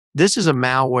This is a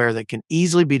malware that can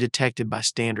easily be detected by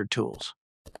standard tools.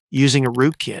 Using a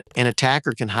rootkit, an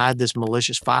attacker can hide this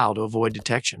malicious file to avoid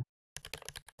detection.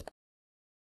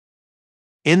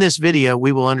 In this video,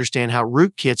 we will understand how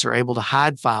rootkits are able to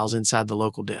hide files inside the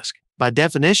local disk. By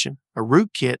definition, a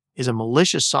rootkit is a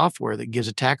malicious software that gives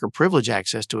attacker privilege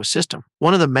access to a system.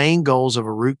 One of the main goals of a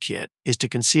rootkit is to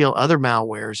conceal other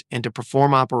malwares and to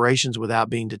perform operations without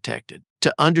being detected.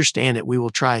 To understand it, we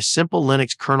will try a simple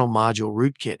Linux kernel module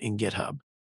rootkit in GitHub.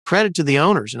 Credit to the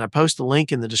owners, and I post the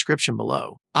link in the description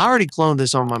below. I already cloned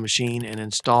this on my machine and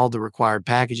installed the required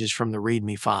packages from the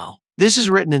README file. This is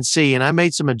written in C, and I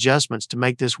made some adjustments to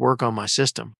make this work on my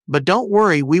system. But don't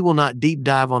worry, we will not deep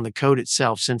dive on the code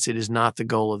itself since it is not the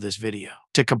goal of this video.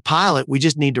 To compile it, we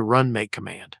just need to run make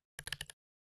command.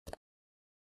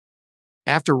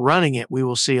 After running it, we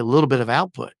will see a little bit of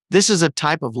output. This is a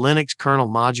type of Linux kernel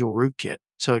module rootkit,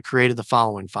 so it created the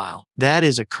following file. That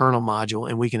is a kernel module,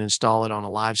 and we can install it on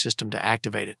a live system to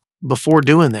activate it. Before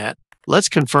doing that, let's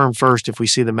confirm first if we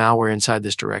see the malware inside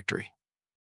this directory.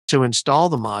 To install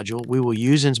the module, we will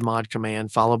use insmod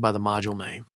command followed by the module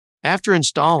name. After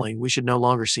installing, we should no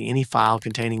longer see any file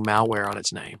containing malware on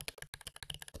its name.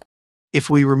 If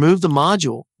we remove the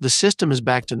module, the system is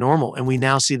back to normal and we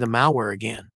now see the malware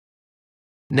again.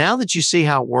 Now that you see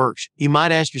how it works, you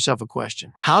might ask yourself a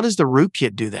question. How does the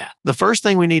rootkit do that? The first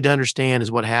thing we need to understand is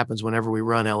what happens whenever we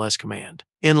run ls command.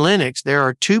 In Linux, there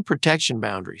are two protection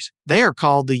boundaries. They are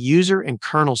called the user and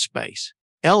kernel space.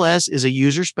 ls is a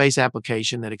user space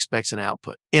application that expects an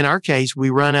output. In our case, we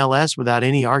run ls without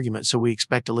any argument, so we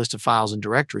expect a list of files and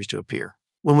directories to appear.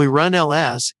 When we run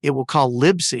ls, it will call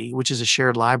libc, which is a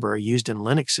shared library used in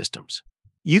Linux systems.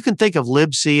 You can think of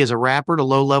libc as a wrapper to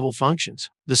low-level functions.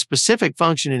 The specific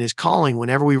function it is calling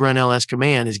whenever we run ls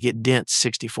command is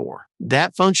getDent64.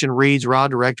 That function reads raw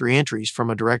directory entries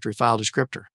from a directory file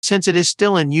descriptor. Since it is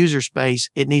still in user space,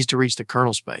 it needs to reach the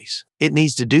kernel space. It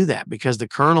needs to do that because the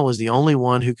kernel is the only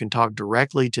one who can talk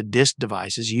directly to disk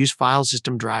devices, use file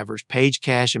system drivers, page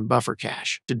cache, and buffer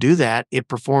cache. To do that, it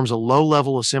performs a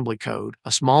low-level assembly code,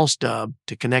 a small stub,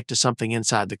 to connect to something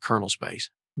inside the kernel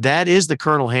space. That is the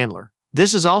kernel handler.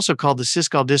 This is also called the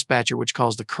syscall dispatcher, which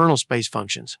calls the kernel space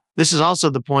functions. This is also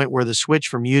the point where the switch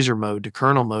from user mode to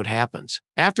kernel mode happens.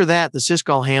 After that, the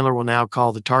syscall handler will now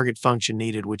call the target function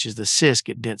needed, which is the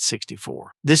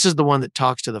sysgetDent64. This is the one that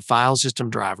talks to the file system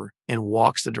driver and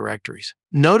walks the directories.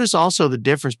 Notice also the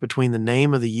difference between the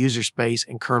name of the user space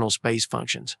and kernel space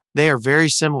functions. They are very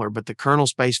similar, but the kernel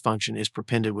space function is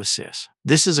prepended with sys.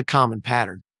 This is a common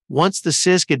pattern. Once the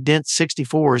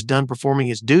sysgetDent64 is done performing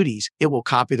its duties, it will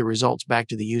copy the results back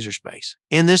to the user space.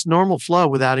 In this normal flow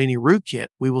without any rootkit,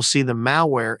 we will see the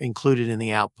malware included in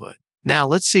the output. Now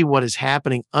let's see what is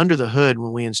happening under the hood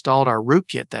when we installed our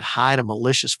rootkit that hide a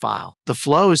malicious file. The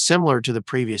flow is similar to the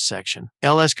previous section.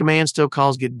 ls command still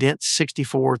calls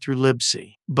getDent64 through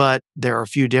libc, but there are a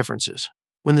few differences.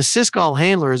 When the syscall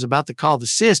handler is about to call the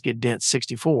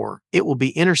sysgetDent64, it will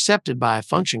be intercepted by a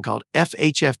function called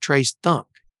fhftrace_thunk.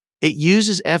 It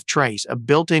uses ftrace, a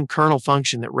built-in kernel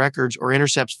function that records or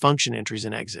intercepts function entries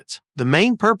and exits. The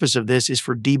main purpose of this is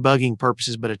for debugging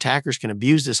purposes, but attackers can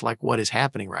abuse this like what is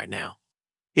happening right now.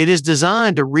 It is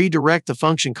designed to redirect the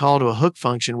function call to a hook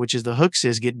function, which is the hook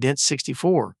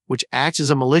sysgetDent64, which acts as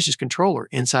a malicious controller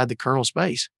inside the kernel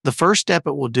space. The first step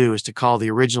it will do is to call the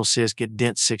original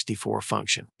sysgetDent64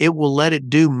 function. It will let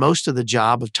it do most of the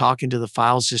job of talking to the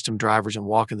file system drivers and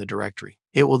walking the directory.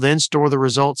 It will then store the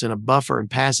results in a buffer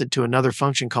and pass it to another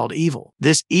function called evil.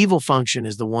 This evil function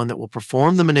is the one that will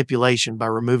perform the manipulation by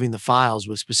removing the files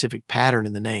with specific pattern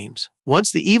in the names.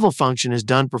 Once the evil function is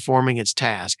done performing its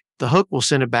task, the hook will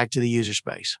send it back to the user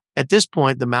space. At this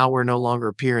point, the malware no longer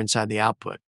appears inside the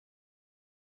output.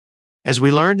 As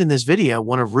we learned in this video,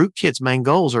 one of rootkit's main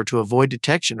goals are to avoid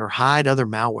detection or hide other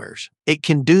malwares. It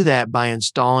can do that by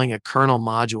installing a kernel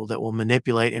module that will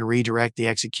manipulate and redirect the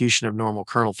execution of normal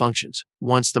kernel functions.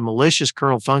 Once the malicious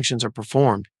kernel functions are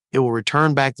performed, it will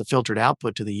return back the filtered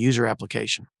output to the user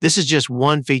application. This is just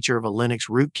one feature of a Linux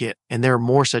rootkit, and there are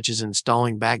more such as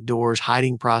installing backdoors,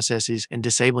 hiding processes, and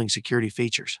disabling security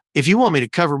features. If you want me to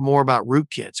cover more about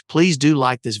rootkits, please do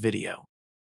like this video.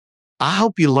 I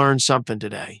hope you learned something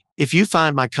today. If you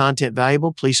find my content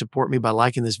valuable, please support me by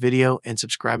liking this video and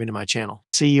subscribing to my channel.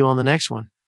 See you on the next one.